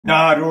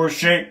Nod or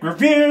shake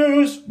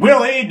reviews,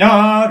 Willie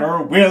nod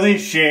or Willie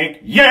shake,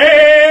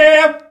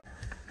 yeah!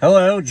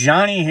 Hello,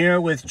 Johnny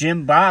here with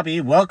Jim Bobby.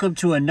 Welcome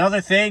to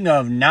another thing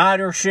of Nod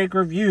or Shake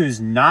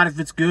reviews. Nod if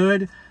it's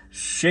good,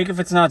 shake if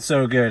it's not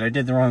so good. I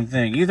did the wrong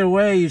thing. Either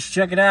way, you should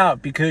check it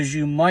out because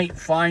you might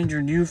find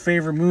your new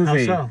favorite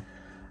movie. How so?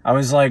 I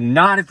was like,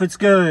 nod if it's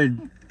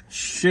good,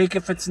 shake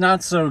if it's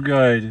not so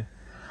good.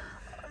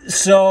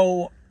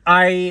 So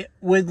I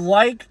would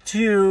like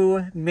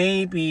to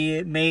maybe,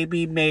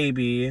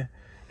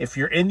 if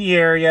you're in the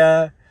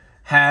area,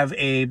 have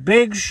a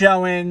big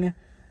showing,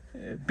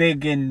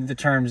 big in the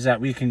terms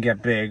that we can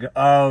get big,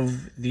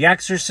 of The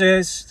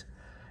Exorcist.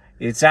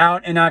 It's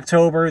out in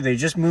October. They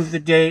just moved the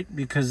date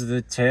because of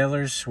the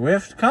Taylor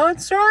Swift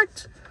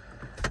concert.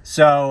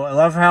 So I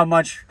love how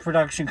much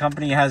production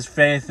company has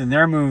faith in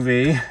their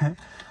movie.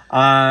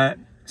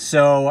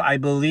 So I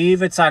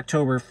believe it's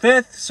October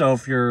 5th. So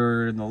if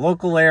you're in the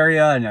local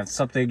area and that's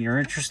something you're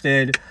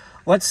interested,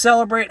 let's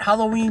celebrate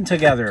Halloween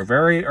together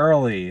very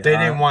early. They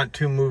didn't want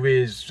two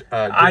movies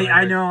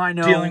I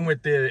know. dealing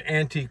with the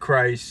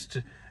Antichrist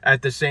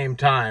at the same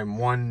time.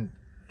 One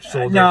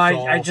sold No, their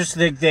soul. I just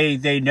think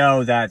they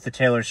know that the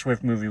Taylor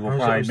Swift movie will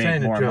probably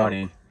make more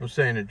money. I'm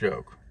saying a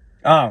joke.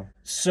 Oh,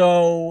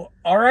 so,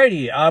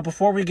 alrighty.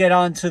 Before we get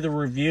on to the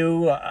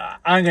review,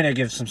 I'm going to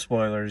give some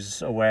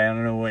spoilers away. I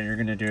don't know what you're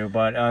going to do,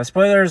 but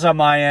spoilers on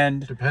my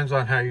end. Depends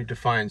on how you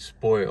define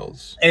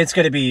spoils. It's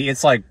going to be,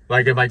 it's like...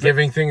 Like, am I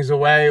giving things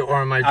away,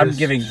 or am I just... I'm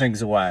giving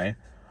things away.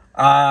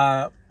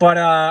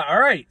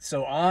 Alright,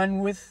 so on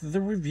with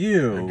the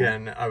review.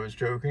 Again, I was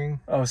joking.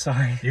 Oh,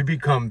 sorry. You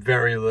become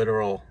very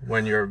literal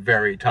when you're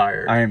very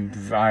tired. I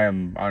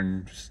am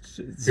on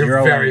You're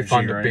zero very energy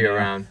fun to right be now.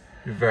 around.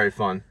 You're very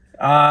fun.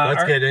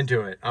 Let's get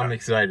into it. I'm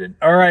excited.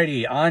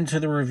 Alrighty, on to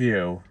the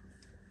review.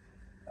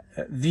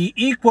 The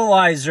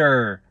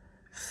Equalizer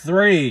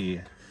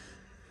 3.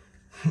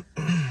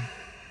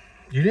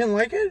 You didn't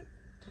like it?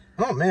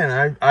 Oh,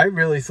 man, I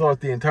really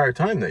thought the entire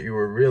time that you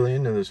were really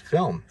into this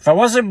film. If I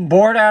wasn't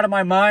bored out of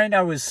my mind,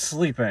 I was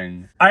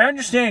sleeping. I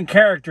understand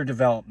character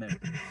development.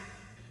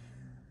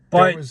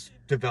 But There was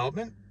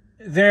development?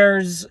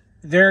 there's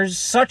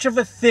such of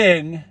a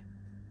thing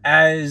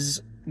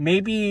as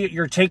maybe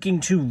you're taking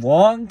too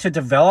long to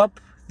develop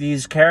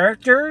these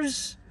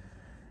characters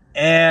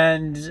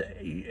and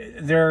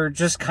they're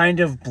just kind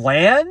of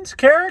bland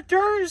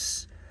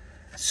characters.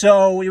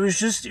 So it was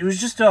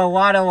just a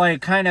lot of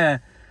like there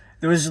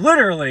was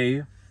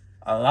literally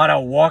a lot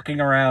of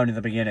walking around in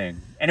the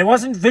beginning, and it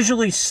wasn't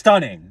visually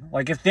stunning.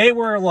 Like if they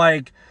were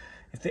like,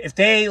 if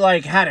they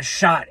like had a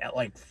shot at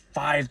like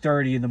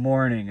 5:30 in the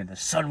morning and the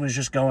sun was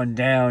just going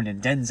down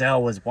and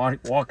Denzel was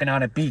walking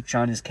on a beach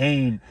on his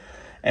cane,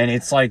 and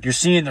it's like you're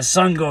seeing the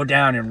sun go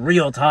down in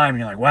real time, and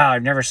you're like, wow,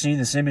 I've never seen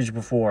this image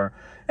before.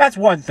 That's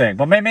one thing.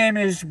 But my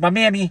mammy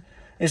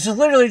is just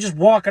literally just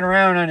walking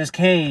around on his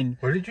cane.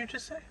 What did you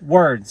just say?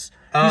 Words.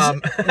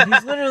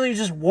 He's literally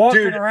just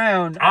walking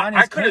around on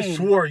his cane. I could have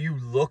swore you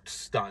looked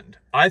stunned.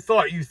 I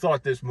thought you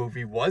thought this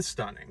movie was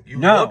stunning.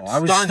 No, I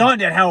was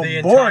stunned at how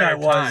bored I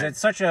was. Time.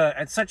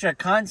 It's such a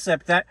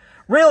concept that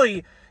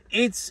really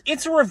it's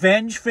a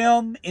revenge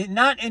film.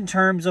 Not in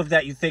terms of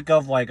that you think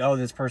of like, oh,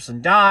 this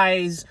person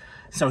dies,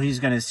 so he's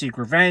going to seek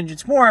revenge.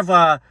 It's more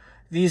of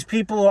these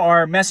people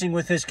are messing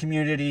with his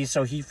community,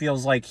 so he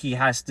feels like he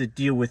has to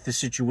deal with the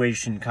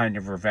situation kind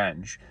of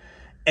revenge.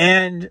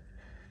 And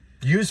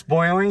you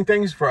spoiling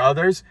things for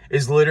others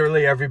is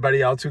literally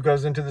everybody else who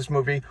goes into this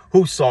movie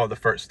who saw the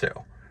first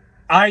two.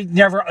 I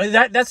never,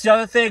 that's the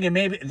other thing, and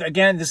maybe,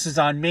 again, this is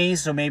on me,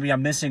 so maybe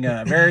I'm missing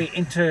a very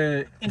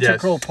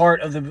integral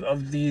part of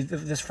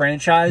this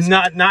franchise.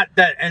 Not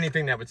that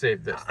anything that would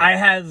save this.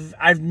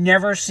 I've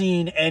never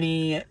seen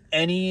any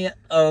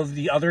of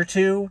the other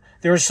two.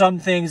 There were some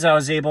things I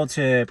was able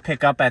to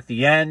pick up at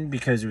the end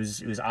because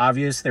it was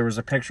obvious. There was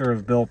a picture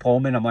of Bill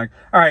Pullman. I'm like,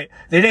 all right,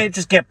 they didn't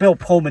just get Bill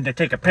Pullman to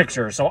take a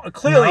picture, so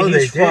clearly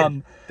he's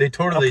from a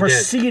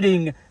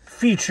preceding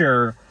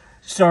feature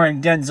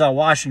starring Denzel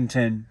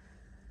Washington.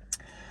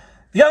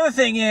 The other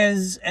thing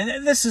is,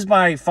 and this is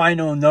my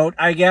final note,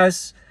 I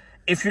guess,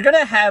 if you're going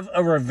to have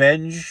a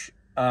revenge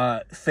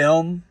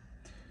film,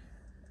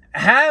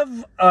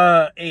 have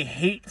a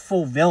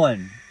hateful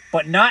villain,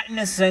 but not in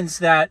the sense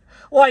that,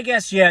 well, I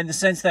guess, yeah, in the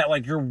sense that,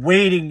 like,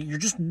 you're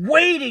just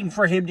waiting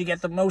for him to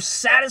get the most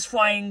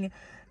satisfying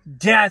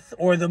death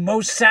or the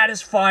most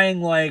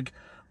satisfying, like,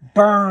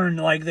 burn,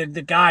 like the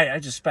guy, I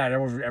just spat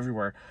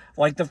everywhere,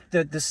 like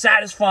the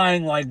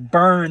satisfying, like,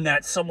 burn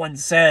that someone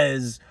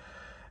says.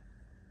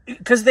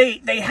 Because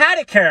they had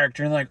a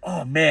character and like,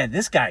 oh man,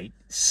 this guy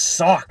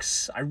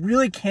sucks. I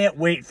really can't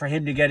wait for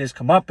him to get his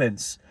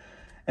comeuppance.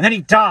 And then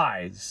he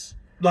dies.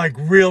 Like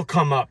real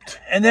come up.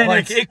 And then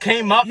like it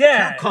came up.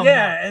 Yeah, come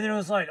yeah. up. And then it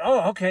was like,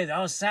 oh, okay, that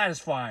was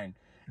satisfying.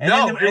 And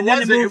no, then it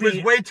wasn't. It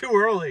was way too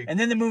early. And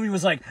then the movie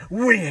was like,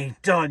 we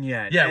ain't done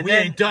yet. Yeah, we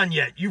ain't done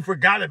yet. You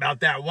forgot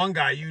about that one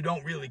guy you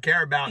don't really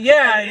care about.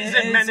 Yeah.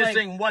 Isn't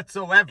menacing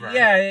whatsoever.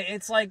 Yeah,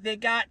 it's like they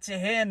got to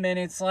him and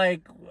it's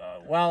like,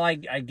 well, I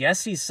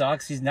guess he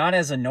sucks. He's not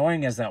as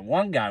annoying as that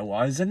one guy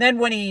was. And then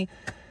when he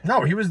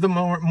No, he was the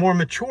more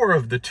mature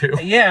of the two.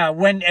 Yeah,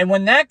 when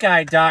that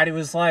guy died, it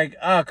was like,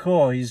 oh,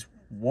 cool, he's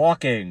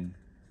walking.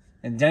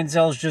 And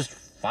Denzel's just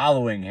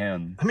following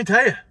him. Let me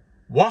tell you,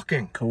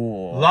 walking.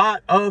 Cool.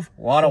 Lot of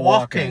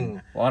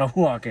walking. A lot of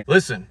walking.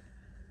 Listen,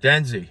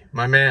 Denzi,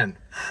 my man.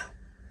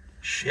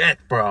 Shit,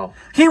 bro.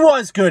 He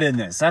was good in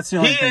this. That's the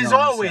only thing He is I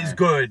wanna always say.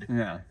 good.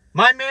 Yeah.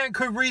 My man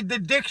could read the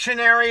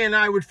dictionary and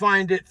I would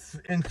find it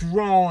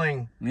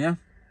enthralling. Yeah.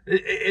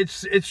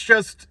 It's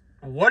just,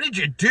 what did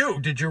you do?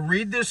 Did you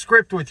read this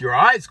script with your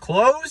eyes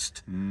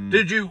closed?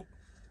 Did you,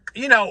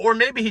 or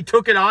maybe he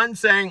took it on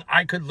saying,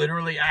 I could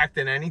literally act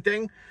in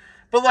anything.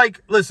 But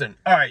like, listen,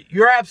 all right,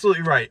 you're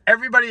absolutely right.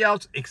 Everybody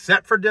else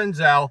except for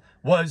Denzel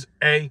was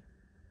a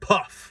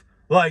puff.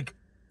 Like,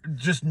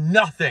 just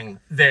nothing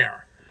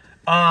there.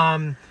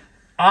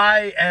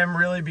 I am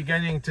really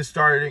beginning to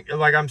start,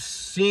 like, I'm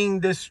seeing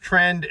this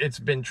trend. It's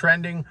been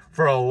trending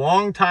for a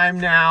long time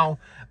now.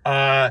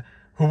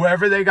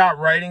 Whoever they got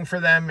writing for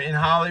them in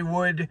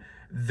Hollywood,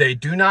 they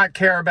do not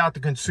care about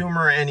the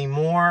consumer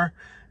anymore.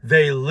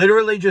 They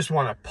literally just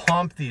want to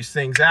pump these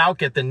things out,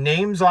 get the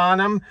names on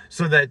them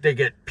so that they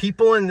get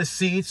people in the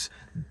seats.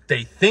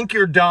 They think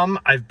you're dumb.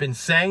 I've been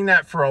saying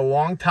that for a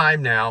long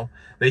time now.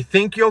 They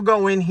think you'll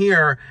go in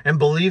here and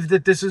believe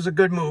that this is a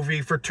good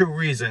movie for two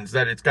reasons.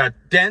 That it's got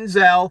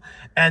Denzel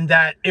and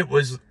that it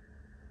was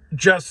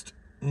just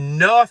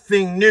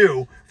nothing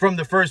new from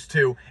the first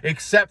two,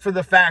 except for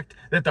the fact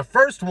that the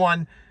first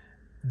one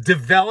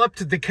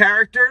developed the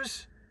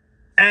characters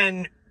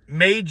and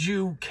made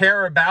you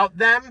care about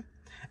them.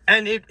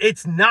 And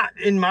it's not,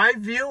 in my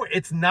view,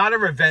 it's not a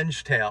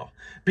revenge tale.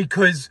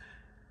 Because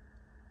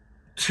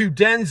to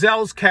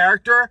Denzel's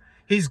character,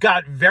 he's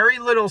got very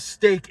little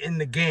stake in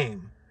the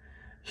game.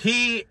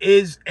 He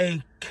is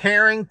a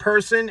caring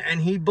person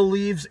and he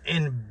believes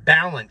in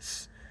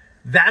balance.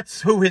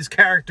 That's who his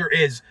character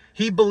is.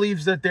 He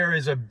believes that there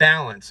is a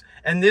balance.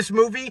 And this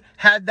movie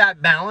had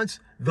that balance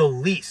the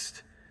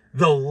least.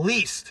 The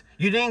least.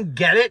 You didn't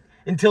get it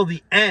until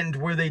the end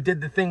where they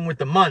did the thing with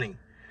the money.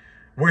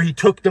 Where he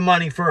took the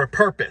money for a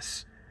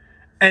purpose.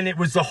 And it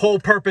was the whole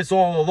purpose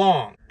all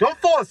along. Don't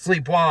fall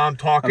asleep while I'm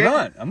talking.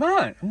 I'm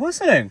not. I'm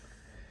listening.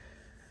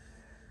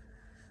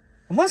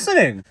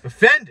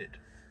 Offended.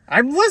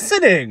 I'm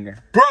listening.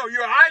 Bro,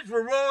 your eyes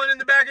were rolling in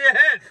the back of your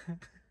head.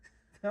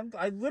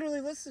 I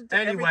literally listened to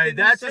Anyway,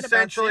 that's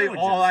essentially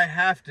all I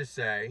have to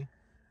say.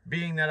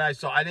 Being that I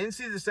didn't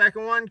see the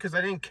second one because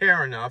I didn't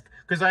care enough.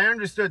 Because I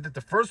understood that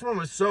the first one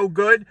was so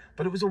good,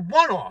 but it was a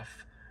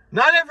one-off.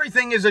 Not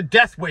everything is a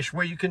death wish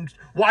where you can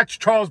watch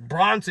Charles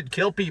Bronson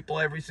kill people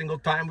every single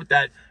time with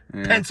that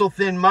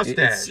pencil-thin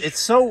mustache. It's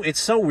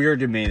so weird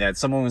to me that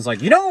someone was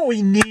like, you know what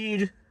we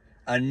need?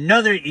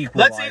 Another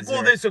Equalizer. Let's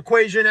equal this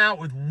equation out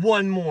with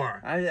one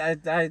more. I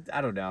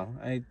don't know.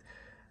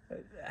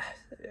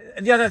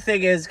 The other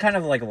thing is kind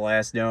of like a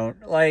last note.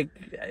 Like,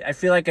 I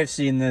feel like I've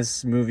seen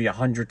this movie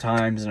 100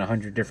 times in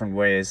 100 different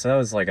ways. So that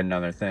was like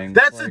another thing.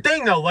 That's the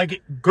thing though.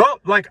 Like,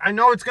 I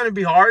know it's going to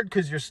be hard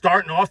because you're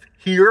starting off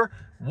here.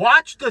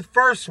 Watch the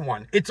first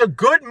one. It's a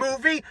good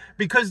movie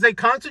because they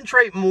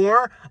concentrate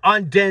more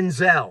on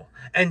Denzel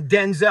and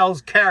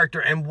Denzel's character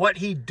and what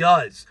he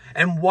does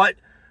and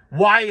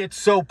why it's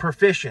so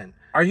proficient.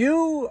 Are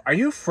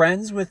you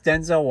friends with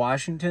Denzel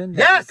Washington?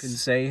 Yes. You can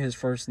say his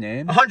first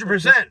name?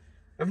 100%.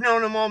 I've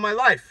known him all my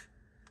life.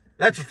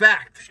 That's a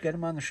fact. We should get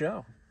him on the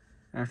show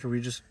after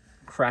we just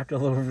crapped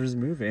all over his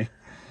movie.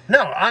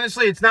 No,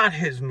 honestly, it's not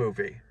his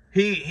movie.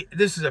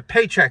 This is a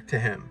paycheck to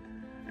him.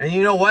 And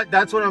you know what?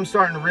 That's what I'm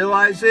starting to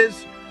realize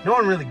is no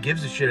one really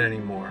gives a shit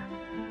anymore.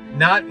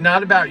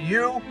 Not about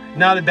you,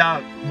 not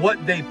about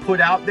what they put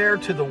out there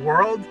to the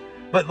world,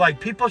 but like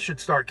people should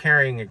start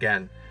caring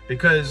again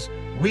because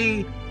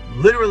we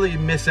literally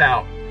miss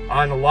out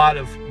on a lot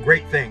of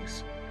great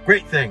things.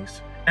 Great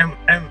things.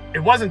 And it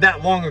wasn't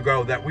that long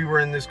ago that we were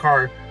in this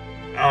car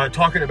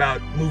talking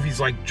about movies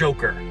like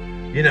Joker.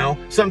 You know,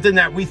 something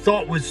that we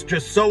thought was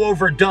just so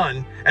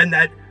overdone and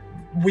that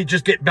we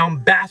just get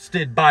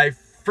bombasted by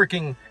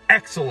freaking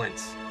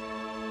excellence.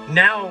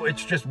 Now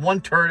it's just one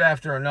turd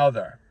after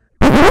another.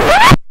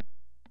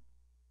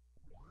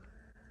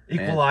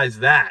 Equalize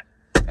that.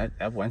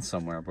 That went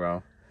somewhere,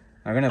 bro.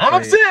 I'm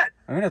upset.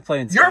 I'm gonna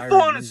play Inspired. You're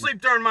falling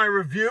asleep during my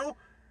review.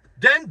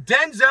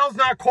 Denzel's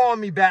not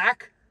calling me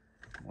back.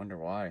 Wonder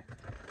why.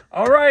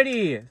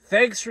 Alrighty,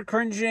 thanks for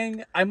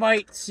cringing. I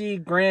might see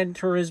Gran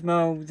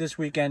Turismo this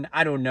weekend.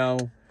 I don't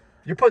know.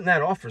 You're putting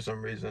that off for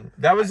some reason.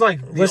 That was like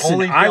the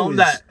only film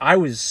I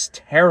was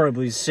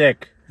terribly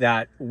sick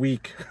that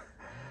week.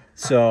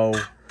 So,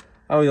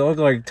 I would look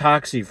like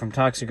Toxie from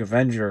Toxic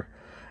Avenger.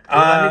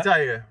 Well, let me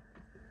tell you,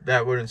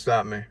 that wouldn't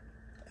stop me.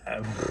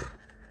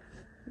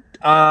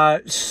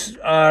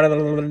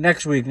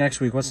 Next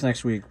week. What's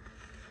next week?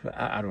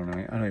 I don't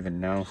know. I don't even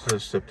know. So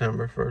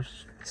September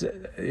 1st.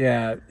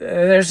 Yeah,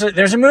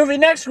 there's a movie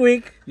next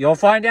week. You'll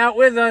find out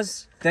with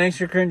us. Thanks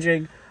for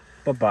cringing.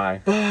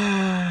 Bye-bye.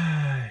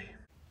 Bye.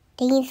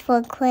 Thanks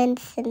for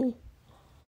Quincy.